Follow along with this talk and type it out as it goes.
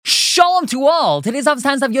Shalom to all. Today's daf is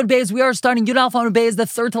Taanis Yud Beis. We are starting Yud Alpha Amud Beis, the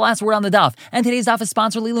third to last word on the daf. And today's daf is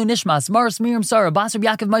sponsored Lilu Nishmas, Maris Miriam Sarah, Bas Reb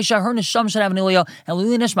Yaakov Moshe, her Nisham should have an Ilya, and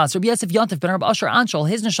Lilu Nishmas, Reb Yosef Yontif ben Reb Asher Anshel,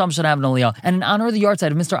 his Nisham should have an Ilya. And in honor of the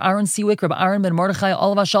yahrzeit of Mr. Aaron Seawick, Reb Aaron ben Mordechai,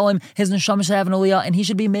 Olav Shalom, his Nisham should have an Ilya, and he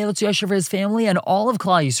should be Meilot Yosher for his family and all of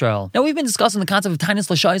Klal Yisrael. Now we've been discussing the concept of Taanis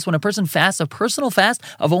L'Shais when a person fasts a personal fast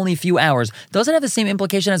of only a few hours. Does it have the same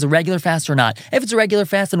implication as a regular fast or not? If it's a regular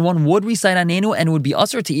fast, then one would recite Anenu and it would be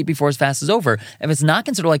usher to eat before his fast is over. If it's not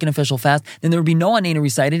considered like an official fast, then there would be no Anenu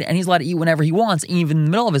recited, and he's allowed to eat whenever he wants, even in the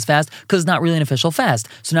middle of his fast, because it's not really an official fast.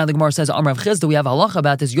 So now the Gemara says, Amar Rav Chizda, we have halacha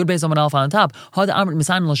about this, Yud Beis Amud Aleph on the top, Had Amrit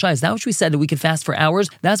Misan L'Shais. That which we said that we could fast for hours,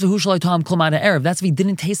 that's V'hu Shalai Ta'am Klum Ad Ha'erev. That's if he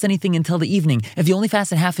didn't taste anything until the evening. If he only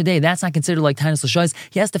fasted half a day, that's not considered like Taanis L'Shais.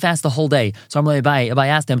 He has to fast the whole day. So Amar Abai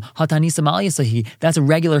asked him, Ha Tanisa Mal Yasahi. That's a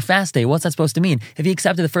regular fast day. What's that supposed to mean? If he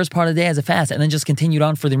accepted the first part of the day as a fast and then just continued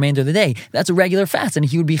on for the remainder of the day, that's a regular fast, and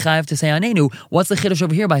he would be chayav to say Anenu. What's the chiddush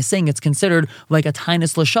over here by saying it's considered like a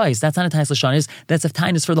Taanis L'Shais? That's not a Taanis L'Shais, that's a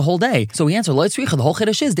Taanis for the whole day. So we answer, Lo Tzricha, the whole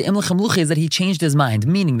chiddush is, the Imlech Hamluch is that he changed his mind,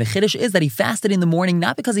 meaning the chiddush is that he fasted in the morning,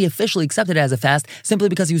 not because he officially accepted it as a fast, simply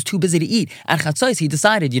because he was too busy to eat. At Chatzos, he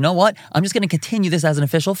decided, you know what, I'm just going to continue this as an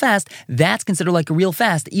official fast. That's considered like a real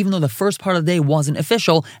fast, even though the first part of the day wasn't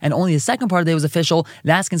official, and only the second part of the day was official.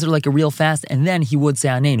 That's considered like a real fast, and then he would say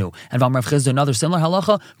Anenu. And Vam Rav Chizda, another similar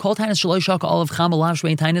halacha, Kol Taanis Shelo Yishak Olav Cham Alav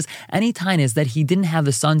Shvei Taanis, any Taanis that he didn't have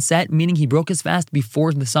the sun set, meaning he broke his fast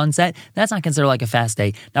before the sunset, that's not considered like a fast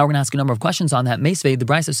day. Now we're going to ask a number of questions on that. Meisvei, the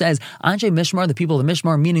Brisa says, Anshe Mishmar, the people of the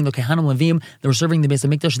Mishmar, meaning the Kehanim Levim, they were serving the Beis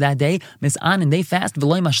HaMikdash that day, Mis'an, and they fast,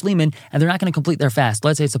 V'loi Mashlimin, and they're not going to complete their fast.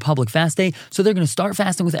 Let's say it's a public fast day, so they're going to start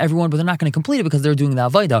fasting with everyone, but they're not going to complete it because they're doing the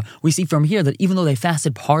Avodah. We see from here that even though they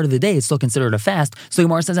fasted part of the day, it's still considered a fast. So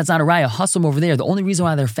Gemara says that's not a raya. Hasam over there, the only reason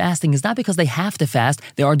why they're fasting is not because they have to fast,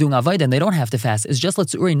 they are doing Avodah and they don't have to fast. It's just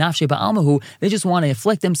L'Tzuri Nafshe Ba'almahu, they just want to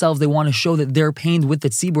afflict themselves, they want to show that they're pained with the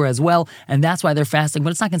tzibur as well, and that's why they're fasting, but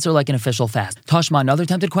it's not considered like an official fast. Tashma, another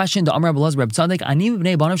tempted question, the Amr Abba Reb Tzaddik, Ani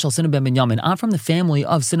b'nei banav shel Sinav ben Binyamin. I'm from the family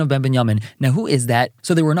of Sinav ben Binyamin. Now who is that?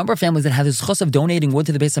 So there were a number of families that had this chus of donating wood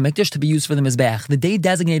to the Beis HaMikdash to be used for the Mizbeach. The day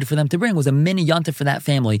designated for them to bring was a mini yontif for that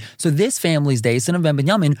family. So this family's day, Sinav ben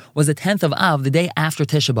Binyamin, was the 10th of Av, the day after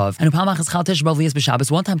Tisha B'Av. And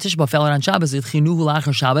one time Tisha B'Av fell out on Shabbos,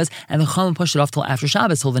 and the Chachamim pushed it off till after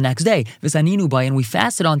Shabbos, till the next day. And we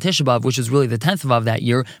fasted on Tisha B'Av, which was really the 10th of Av that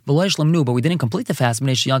year, but we didn't complete the fast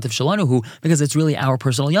because it's really our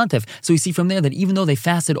personal yontif. So we see from there that even though they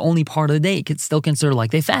fasted only part of the day, it could still consider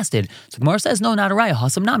like they fasted. So Gemara says, no, not a raya.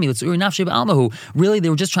 Hasam nami, l'tzuri nafshei ba'almahu. Really, they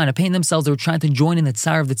were just trying to paint themselves. They were trying to join in the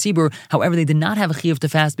tsar of the tzibur. However, they did not have a chiyuv to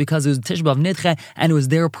fast because it was Tisha B'Av nidche and it was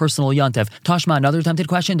their personal yontif. Tashma, another attempted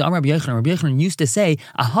question. The Amar Rabbi Yochanan used to say,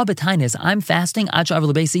 aha b'tainis, I'm fasting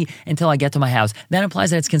until I get to my house. That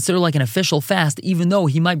implies that it's considered like an official fast, even though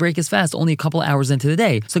he might break his fast only a couple hours into the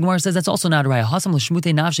day. So Gemara says that's also not a raya. Hasam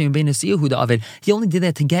l'shmutei nafshei m'bein nasiyahu da'avid. He only did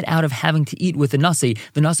that to get out of having to eat with the nasi.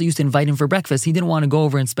 The nasi used to invite him for breakfast. He didn't want to go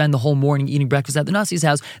over and spend the whole morning eating breakfast at the nasi's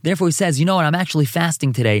house. Therefore he says, you know what, I'm actually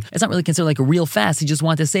fasting today. It's not really considered like a real fast. He just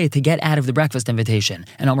wanted to say it to get out of the breakfast invitation.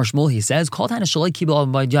 And Amar Shmuel, he says, Kol Taanis shalai kibul al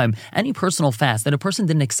b'yayim. Any personal fast that a person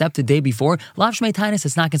didn't accept the day before, lav shmei Taanis,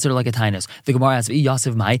 it's not considered like a Taanis. The Gemara asks,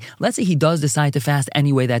 Yosef Mai, let's say he does decide to fast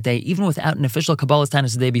anyway that day, even without an official Kabbalah's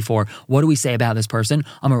Taanis the day before. What do we say about this person?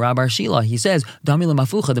 Amar Rabbar Shila, he says, Dami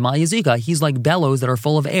l'mafucha d'mal yazika. He's like bellows that are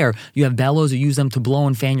full of air. You have bellows, you use them to blow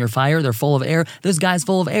and fan your fire, they're full of air. This guy's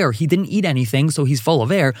full of air. He didn't eat anything, so he's full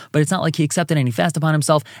of air, but it's not like he accepted any fast upon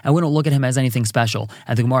himself, and we don't look at him as anything special.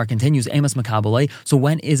 And the Gemara continues, Amos Makabale, so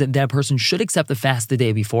when is it that a person should accept the fast the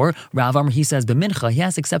day before? Rav Amr, he says, b'mincha, he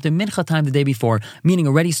has to accept a mincha time the day before, meaning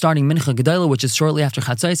already starting mincha gedayla, which is shortly after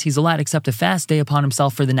chatzos, he's allowed to accept a fast day upon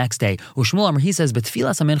himself for the next day. Ushmuel Amr, he says, but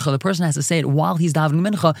tfilas mincha, the person has to say it while he's davening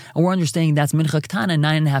mincha, and we're understanding that's mincha ketana,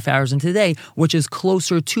 9.5 hours into the day, which is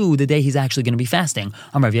closer to the day he's actually going to be fasting.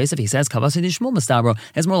 Amr Rav Yosef, he says, kavasei Shmuel mastabro,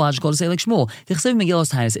 it's more logical to say like Shmuel.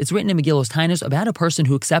 It's written in Megillos Taanis about a person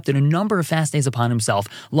who accepted a number of fast days upon himself.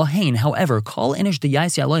 Lahain, however, kol inish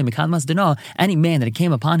deyais yaloi mikadmas dana, any man that it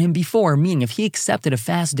came upon him before, meaning if he accepted a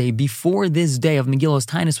fast day before this day of Megillos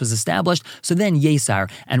Taanis was established, so then yesar.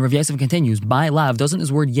 And Rav Yosef continues, by lav, doesn't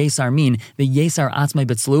this word yesar mean the yesar atzmai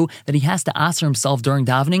betzlu, that he has to aser himself during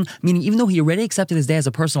davening, meaning even though he already accepted his day as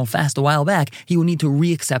a personal fast a while back, he will need to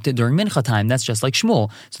re-accept it during mincha time. That's just like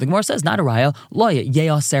Shmuel. So the Gemara says, not a raya, loya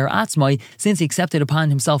yeyaser atzmai, since he accepted upon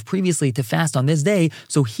himself previously to fast on this day,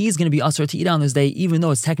 so he's going to be usher to eat on this day, even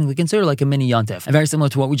though it's technically considered like a mini yontif. And very similar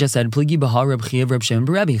to what we just said, pligi b'ha Reb Chiya Reb Shimon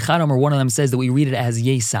B'Rebbe. Chadamar, one of them says that we read it as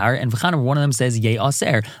yesar, and V'chadamar, one of them says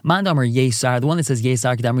yeaser. Mandamar yesar, the one that says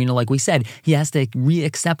yesar, Kedamrina, like we said, he has to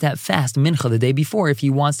re-accept that fast, mincha, the day before, if he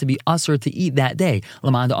wants to be usher to eat that day.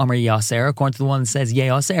 Lamanda Amar Yaser, according to the one that says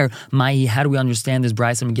Yaser, Mai, how do we understand this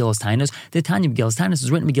Bryce and Megillas Taanis? The Tanya Megillas Taanis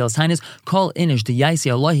is written Megillas Taanis, Kol Inish, the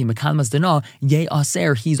Yaisi Allahi, Mekadmas Dana,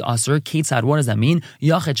 Yaser, he's usher. Ketzad, what does that mean?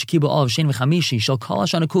 Yachet Shekibel Olav Shein V'chamishi, Shal Kol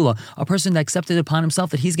Hashana Kula, a person that accepted upon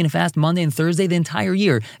himself that he's going to fast Monday and Thursday the entire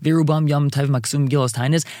year. Verubam Yom Tav Maksum Megillas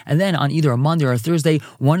Taanis, and then on either a Monday or a Thursday,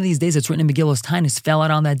 one of these days it's written in Megillas Taanis fell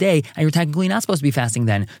out on that day, and you're technically not supposed to be fasting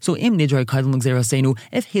then. So Im Nidrei Kaidon L'Gzeira Seinu,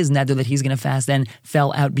 if his neder that he's going to fast then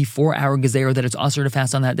fell out before our Gezerah that it's usher to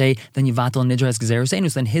fast on that day, then Yivatal Nidrei Gzeira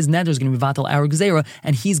Seinu, so then his neder is going to be Vatal our Gezerah,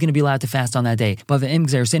 and he's going to be allowed to fast on that day. But the Im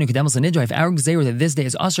Gzeira Seinu Kedemus Nidrei, if our Gezerah that this day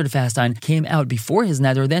is usher to fast on came out before his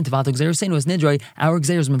neder, then to Vatal Gzeira Seinu is Nidrei, our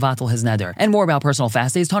Gezerah is Mevatal his neder. And more about personal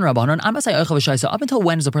fast days, Tan Rabbanon, Amasai Eicha V'Shaisa, up until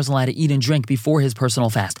when is a person allowed to eat and drink before his personal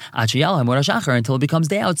fast? Achiyala Hamor Shachar, until it becomes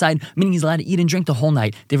day outside, meaning he's allowed to eat and drink the whole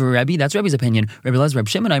night. Divrei Rabbi, that's Rabbi's opinion. Rabbi Lezer, Reb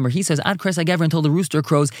Shimon Aimer, he says Ad Kres Hagever, until the rooster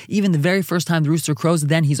crows, even the very first time the rooster crows,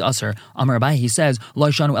 then he's usher. Amar Abai, he says Lo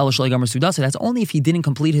Shanu El Shalei Gomer Sudasa, that's only if he didn't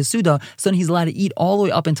complete his suda, so then he's allowed to eat all the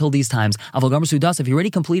way up until these times. Aval Gomer Sudasa, if he already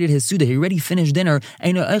completed his suda, he already finished dinner,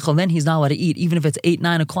 then he's not allowed to eat, even if it's 8,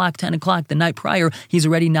 9 o'clock, 10 o'clock the night prior, he's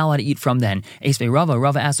already not allowed to eat from then. Esvei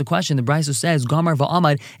Rava asked a question, the Brisa says Gomer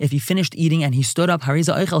Va'amad, if he finished eating and he stood up,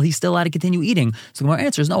 Hariza Eichel, he's still allowed to continue eating. So the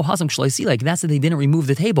answer is no, Hasam Shlai, like that's that they didn't remove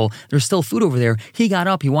the table. There's still food over there. He got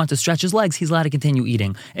up, he wanted to stretch his legs, he's allowed to continue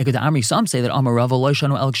eating. Some say that Amar Rava Lo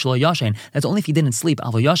Shanu El Shlai Yashen, that's only if he didn't sleep.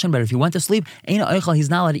 Aval Yashen, but if he went to sleep, Eina Eichel, he's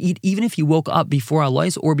not allowed to eat, even if he woke up before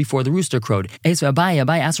Alois or before the rooster crowed. Esvei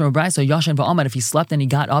Abai asked from Brisa, Yashen Va'amad, if he slept and he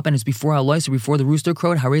got up and it's before Alois or before the rooster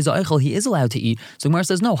crowed, Hariza Eichel, he is allowed to eat. So Gemara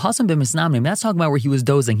says no, Hasam b'misnamnim, that's talking about where he was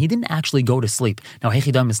dozing. He didn't actually go to sleep. Now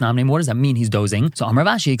Hechidam misnamnim, what does that mean? He's dozing. So Amar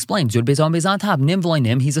Vashi explains, Yud Beis on top, Nim v'lay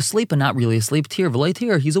Nim, he's asleep but not really asleep. Tir v'lay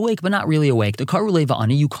Tir, he's awake but not really awake. The Karulei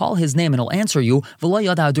Va'ani, you call his name and he'll answer you. V'lay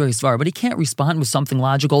Yada Dur Svar, but he can't respond with something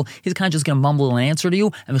logical. He's kind of just going to mumble an answer to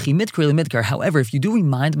you. And however, if you do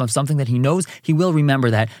remind him of something that he knows, he will remember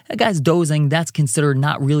that. That guy's dozing, that's considered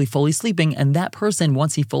not really fully sleeping, and that person,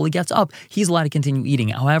 once he fully gets up, he's allowed to continue eating.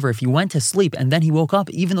 However, if he went to sleep and then he woke up,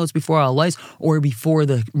 even though it's before Alais or before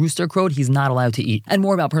the rooster crowed, he's not allowed to eat. And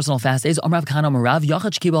more about personal fast days, Amrav Kana Marav,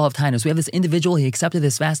 Yachach Kibal of Taanis. We have this individual, he accepted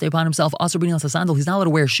this fast day upon himself, also bringing us a sandal, he's not allowed to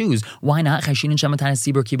wear shoes. Why not?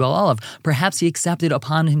 Perhaps he accepted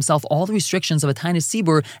upon himself all the restrictions of a Taanis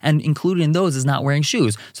Sibur, and included in those is not wearing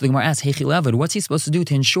shoes. So the Gemara asks, Hechi Levad, what's he supposed to do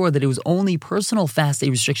to ensure that it was only personal fast day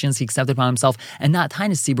restrictions he accepted upon himself and not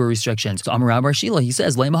Taanis Sibur restrictions? So Amar Bar Shila, he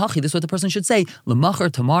says, Leimahachi, this is what the person should say,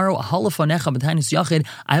 Lemachar, tomorrow, Halafanecha b'Taanis Yachid,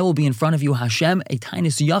 I will be in front of you, Hashem, a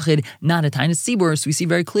Taanis Yachid, not a Taanis Sibur. So we see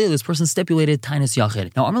very clearly this person stipulated Taanis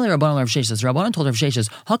Yachid. Now, Amalei Rabbanan Rav Sheshes, Rabbanan told Rav Sheshes,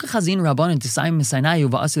 Hakachazin Rabbanan Tisayim Misainayu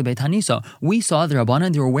va'asil be'Tanisa. We saw the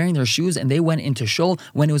Rabbanan, they were wearing their shoes and they went into Shul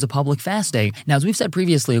when it was a public fast day. Now, as we've said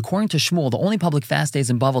previously, according to Shmuel, the only public fast days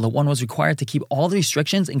in Bavel that one was required to keep all the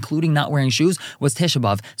restrictions, including not wearing shoes, was Tisha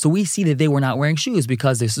B'Av. So we see that they were not wearing shoes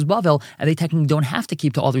because this is Bavel, and they technically don't have to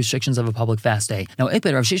keep to all the restrictions of a public fast day. Now,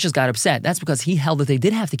 Ikbid, Rav Sheshes got upset. That's because he held that they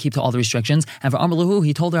did have to keep to all the restrictions, and for Amar Lahu,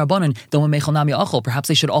 he told the Rabbanan, perhaps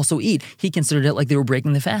they should also eat. He considered it like they were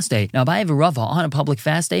breaking the fast day. Now, by Rava, on a public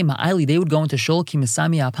fast day, Ma'ali, they would go into Shul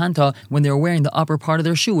Kimisami Apanta when they were wearing the upper part of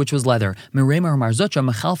their shoe, which was leather.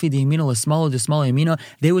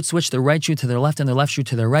 They would switch their right shoe to their left and their left shoe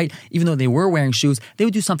to their right. Even though they were wearing shoes, they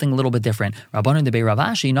would do something a little bit different. Rabbanan de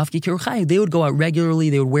Ravashi, Nafki Kiruchai, they would go out regularly,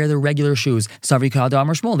 they would wear their regular shoes. Savri Kada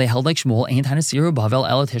Amar Shmuel, they held like Shmuel, ain't Taanis Sibur Bavel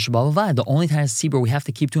Ela Tisha B'Av Avad. The only Taanis Sibur we have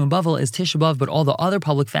to keep to in Bavel is Tisha B'Av, but all the other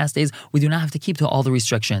public fast days, we do not have to keep to all the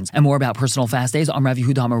restrictions. And more about personal fast days, Amrav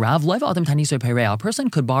Yehuda Amarav, Loiv Adam Taanis Pereya. A person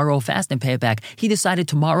could borrow, fast, and pay it back. He decided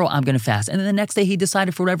tomorrow I'm going to fast, and then the next day he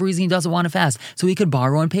decided for whatever reason he doesn't want to fast, so he could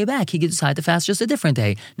borrow and pay back. He could decide to fast just a different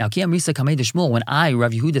day. Now, Kiyam Risa Kamei de Shmuel, when I,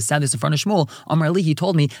 Rav Yehuda, said this in front of Shmuel, Amar Li, he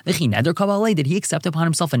told me, did he accept upon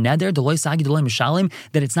himself a neder,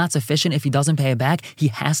 that it's not sufficient if he doesn't pay it back, he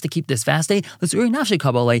has to keep this fast day?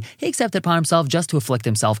 He accepted upon himself just to afflict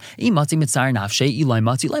himself. If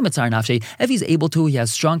he's able to, he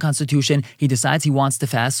has strong constitution, he decides he wants to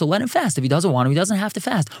fast, so let him fast. If he doesn't want to, he doesn't have to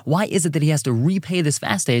fast. Why is it that he has to repay this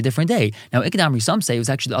fast day a different day? Now, Ikadamri, some say it was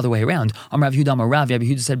actually the other way around. Rav Yehuda Amar Rav,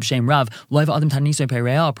 Yehuda said b'shem Rav,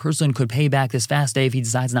 a person could pay back this fast day if he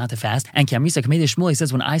decides not to fast. And Kamrisa Kamei de Shmuel, he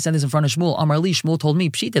says, when I said this in front of Shmuel, Amar Li, Shmuel told me,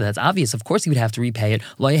 Pshita, that's obvious. Of course he would have to repay it.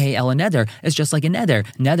 Lo yehi ela neder. It's just like a neder.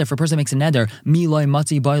 Neder, if a person makes a neder, mi loy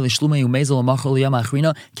matzi boy l'shlume umezel l'machol yom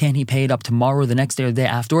achrina, can he pay it up tomorrow, the next day, or the day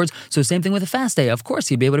afterwards? So same thing with a fast day. Of course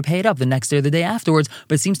he'd be able to pay it up the next day or the day afterwards,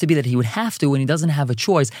 but it seems to be that he would have to, and he doesn't have a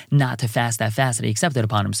choice not to fast that fast that he accepted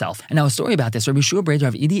upon himself. And now a story about this. Rabbi Shua Breder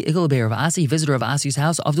of Idi, Igla Be'er of Asi, visitor of Asi's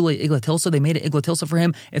house, Avdulay Igla Tilsa. They made an Igla Tilsa for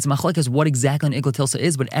him. It's machlekes what exactly an Igla Tilsa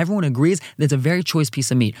is, but everyone agrees that it's a very choice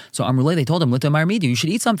piece of meat. So Amrulay, they told him, Lito Marmidi, you should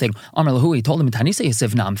eat something. Amr Lahu, he told him, Taanis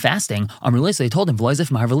Yosef, now I'm fasting. Amrulay, so they told him, V'loizef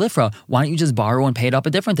Marva Lifra, why don't you just borrow and pay it up a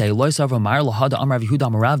different day? Loisav Amar Lahada Amar Rav Yehuda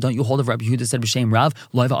Amarav, don't you hold of Rabbi Yehuda said B'Shem Rav,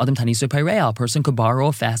 Loiva Adam Tanisu Peireya, a person could borrow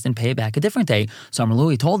a fast and pay it back a different day. So Amr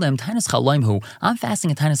Lahu, he told them, Taanis Chalaim hu, I'm fasting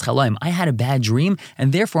at Taanis Chalaim. I had a bad dream,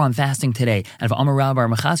 and therefore I'm fasting today. And if Amar Rav Bar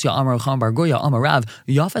Machasya, Amar Cham Bar Goya, Amar Rav,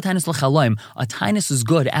 Yafa Taanis L'Chalaim, a Taanis is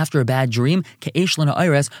good after a bad dream, Ke'esh Lena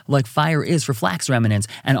Iris, like fire is for flax remnants.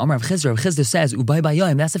 And Amar Rav Chizda says, Ubay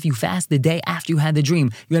Bayayim, that's if you fast the day after you had the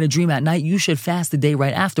dream. You had a dream at night, you should fast the day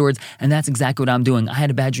right afterwards, and that's exactly what I'm doing. I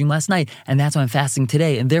had a bad dream last night, and that's why I'm fasting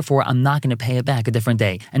today, and therefore I'm not going to pay it back a different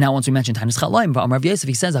day. And now once we mentioned Taanis Chalaim, Amar Rav Yosef,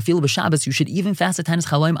 he says, Afilu b'Shabbos, you should even fast at Taanis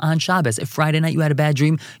Chalaim on Shabbos. If Friday night you had a bad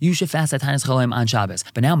dream, you should fast at Taanis Chalaim on Shabbos.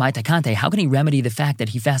 But now, my Takante, how can he remedy the fact that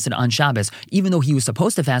he fasted on Shabbos, even though he was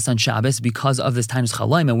supposed to fast on Shabbos because of this Taanis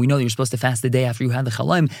Chalaim, and we know that you're supposed to fast the day after you had the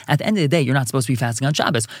Chalaim. At the end of the day, you're not supposed to be fasting on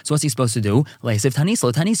Shabbos. So what's he supposed to do? Leisiv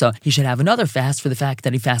Tanisla Tanisa. He should have another fast for the fact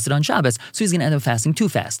that he fasted on Shabbos. So he's going to end up fasting two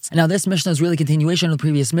fasts. And now this Mishnah is really a continuation of the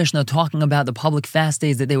previous Mishnah, talking about the public fast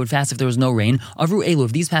days that they would fast if there was no rain. Avru Elu,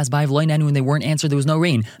 if these passed by V'loinanu and they weren't answered, there was no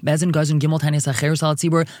rain. Bezin Gazun Gimel Tanis Acher Sal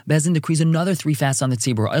Tzibur. Bezin decrees another 3 fasts on the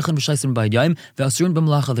Tzibur. Eichan B'Shaisim B'Yayim. Ve'Asurin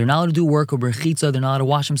B'Melacha. They're not allowed to do work, or B'Rechitza. They're not allowed to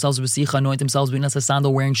wash themselves with Sicha, anoint themselves with a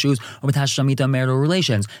sandal, wearing shoes, or B'Tash Shamita, marital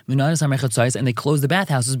relations. And they close the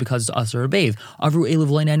bathhouses because it's usher to bathe. Avru Elu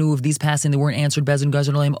V'loinanu, if these passed and they weren't answered, Bezin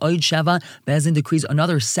Gazun Olim Oid Sheva. Bezin decrees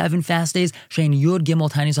another 7 fast days. Shein Yud Gimel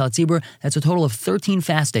Tanis Al Tzibur. That's a total of 13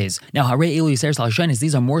 fast days. Now, Hare Elu Yisrael Sal Hashanis,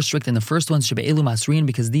 these are more strict than the first ones. Shebe Elu Masrin,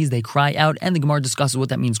 because these they cry out, and the Gemara discusses what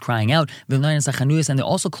that means, crying out. And they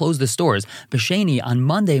also close the stores. B'Sheni, on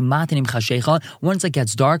Monday, Matanim Chashecha, once it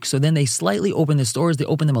gets dark, so then they slightly open the stores. They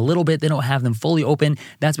open them a little bit. They don't have them fully open.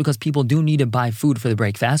 That's because people do need to buy food for the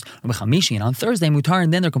break fast. And on Thursday, Mutar,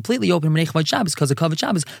 and then they're completely open Shabbos, because of Kavod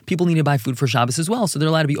Shabbos, people need to buy food for Shabbos as well, so they're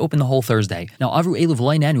allowed to be open the whole Thursday. Now, Avru Elu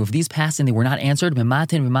V'loinanu, if these passed and they were not answered, so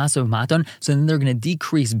then they're going to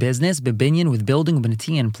decrease business, bebinyan, with building,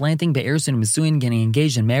 b'nati, and planting, be'ersin, misuin, getting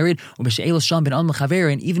engaged and married,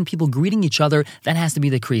 and even people greeting each other, that has to be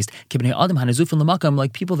decreased.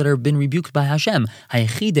 Like people that have been rebuked by Hashem.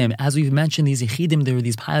 As we've mentioned, these yichidim, there are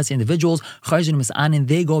these pious individuals,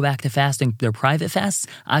 they go back to fasting their private fasts,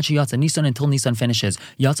 until Nisan finishes.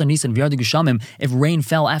 If rain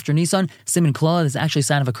fell after Nisan, Siman Klal is actually a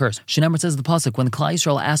sign of a curse. Shenemar says the pasuk, when the Klal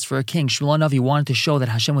Yisrael asked for a king, Shmuel Navi wanted to show that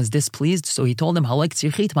Hashem was displeased, so he told them,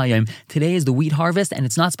 today is the wheat harvest, and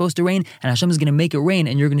it's not supposed to rain, and Hashem is going to make it rain,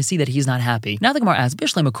 and you're going to see that he's not happy. Now the Gemara asks,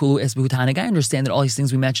 Bishlei Makulu es B'Hutanig. I understand that all these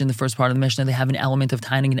things we mentioned in the first part of the Mishnah, they have an element of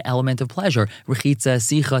taning, an element of pleasure. Rechitza,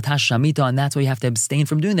 Sicha, Tash Shamita, and that's why you have to abstain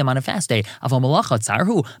from doing them on a fast day. Aval Malacha,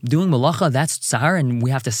 Tzarhu, doing Malacha, that's Tzar, and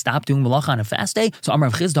we have to stop doing Malacha on a fast day. So Amar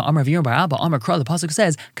Chizda, Amar Vir Bar Abba, Amar Kra, the pasuk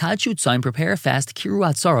says, Kadshut Tzayim, prepare a fast, Kiru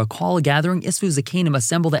Atzara, call a gathering, Isfu Zakanim,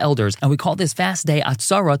 assemble the elders. And we call this fast day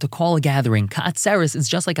Atzara, to call a gathering. Ka'atzeres is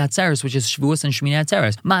just like Atzeres, which is Shavuos and Shmini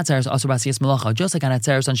Atzeres. Ma'atzeres Asur Basiyas Malacha, just like on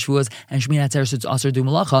Atzeres on Shavuos and Shmini Atzeres it's Asur do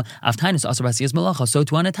Malacha. Taanis Asur Basiyas Malacha, so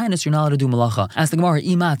to on a Taanis you're not allowed to do Malacha. As the Gemara,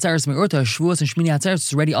 Ima Atzeres Mi'urta, Shavuos and Shmini Atzeres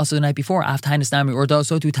is already also the night before. Taanis Na Mi'urta,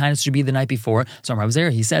 so to Taanis should be the night before. So Rav Zer,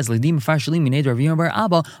 he says, Lidim Farshalim Mined Rav Yom Bar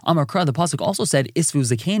Abba, Amar Kra, the pasuk also said, Isvu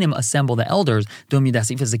Zakanim, assemble the elders. Dom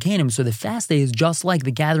Yudasif Zakanim, so the fast day is just like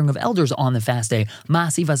the gathering of elders on the fast day.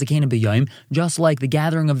 Ma'asif Zakanim B'Yom, just like the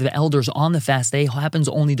gathering of the elders on the fast day happens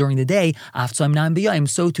only during the day. Aftzam Nam B'Yom,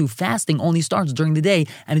 so too fasting only starts during the day,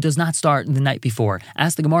 and it does not start the night before.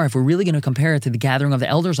 Ask the Gemara, if we're really going to compare it to the gathering of the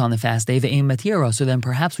elders on the fast day, Ve'em Matira, so then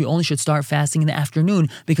perhaps we only should start fasting in the afternoon,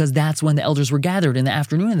 because that's when the elders were gathered, in the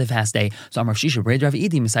afternoon of the fast day. So Amar Shisha Breid Rav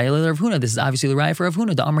Idi Messiah Rav Huna, this is obviously the raya for Rav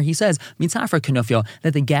Huna. The Amar, he says Mitzafra Kanufyo,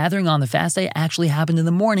 that the gathering on the fast day actually happened in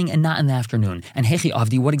the morning and not in the afternoon. And Hechi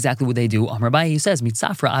Avdi, what exactly would they do? Amar Bai, he says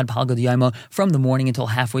Mitzafra ad Palgad Yaima, from the morning until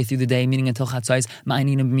halfway through the day, meaning until Chatzais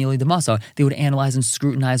Ma'anin and B'mili Demasa. They would analyze and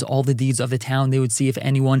scrutinize all the deeds of the town. They would see if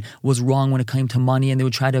anyone was wrong when it came to money, and they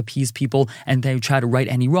would try to appease people, and they would try to right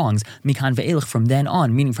any wrongs. Mikan ve'elch, from then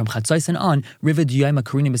on, meaning from Chatzais and on, Rivad Yaima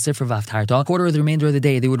Karina B'Sifra V'Haftarta, quarter of the remainder of the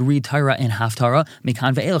day, they would read Torah in Haftara.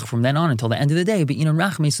 Mikan ve'elch, from then on until the end of the day, Be'inon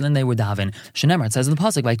Rachmi, so then they would daven. Shenemar, it says in the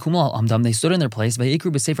pasuk, by Kumal Amdam, they stood in their place, by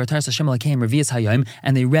Ikru B'Sefer Torah Hashem Lakeim Revius Hayom,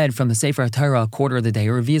 and they read from the Sefer Torah a quarter of the day,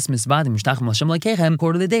 or Revius Misvadim Mishtachim Hashem Lakechem,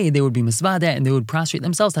 quarter of the day, they would be Misvada, and they would prostrate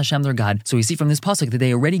themselves to Hashem their God. So we see from this pasuk that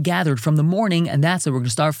they already gathered from the morning, and that's that we're going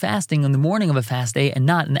to start fasting in the morning of a fast day and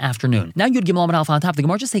not in the afternoon. Now Yud Gimel Amud Alpha on top, the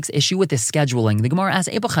Gemara just takes issue with this scheduling. The Gemara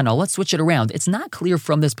asks, Ebachana, let's switch it around. It's not not clear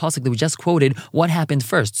from this pasuk that we just quoted what happened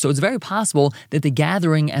first. So it's very possible that the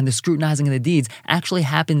gathering and the scrutinizing of the deeds actually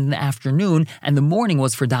happened in the afternoon, and the morning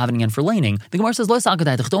was for davening and for laning. The Gemara says,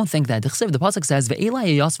 don't think that. The pasuk says,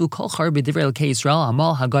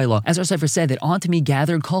 Ezra Sefer said that unto me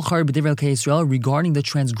gathered kol char b'divrei Elkei Yisrael regarding the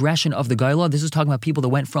transgression of the Gaila. This is talking about people that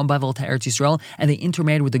went from Bavel to Eretz Yisrael and they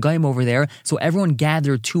intermarried with the Goyim over there. So everyone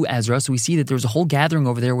gathered to Ezra. So we see that there was a whole gathering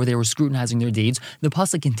over there where they were scrutinizing their deeds. The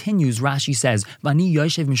pasuk continues. Rashi says, "Vani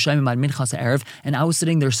yoshev mishayim ad minchas ha'erev," and I was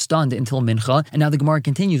sitting there stunned until mincha. And now the Gemara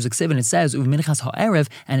continues. And it says, "Uv minchas ha'erev,"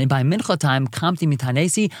 and by mincha time, kamti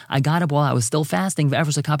mitanesi, I got up while I was still fasting.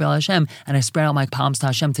 Ve'efres hakapi al Hashem, and I spread out my palms to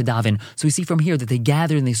Hashem to daven. So we see from here that they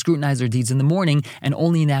gathered and they scrutinized their deeds in the morning, and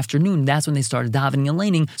only in the afternoon, that's when they started davening and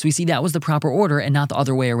laning. So we see that was the proper order and not the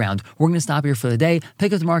other way around. We're going to stop here for the day.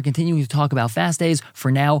 Pick up tomorrow, continuing to talk about fast days.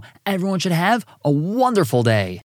 For now, everyone should have a wonderful day.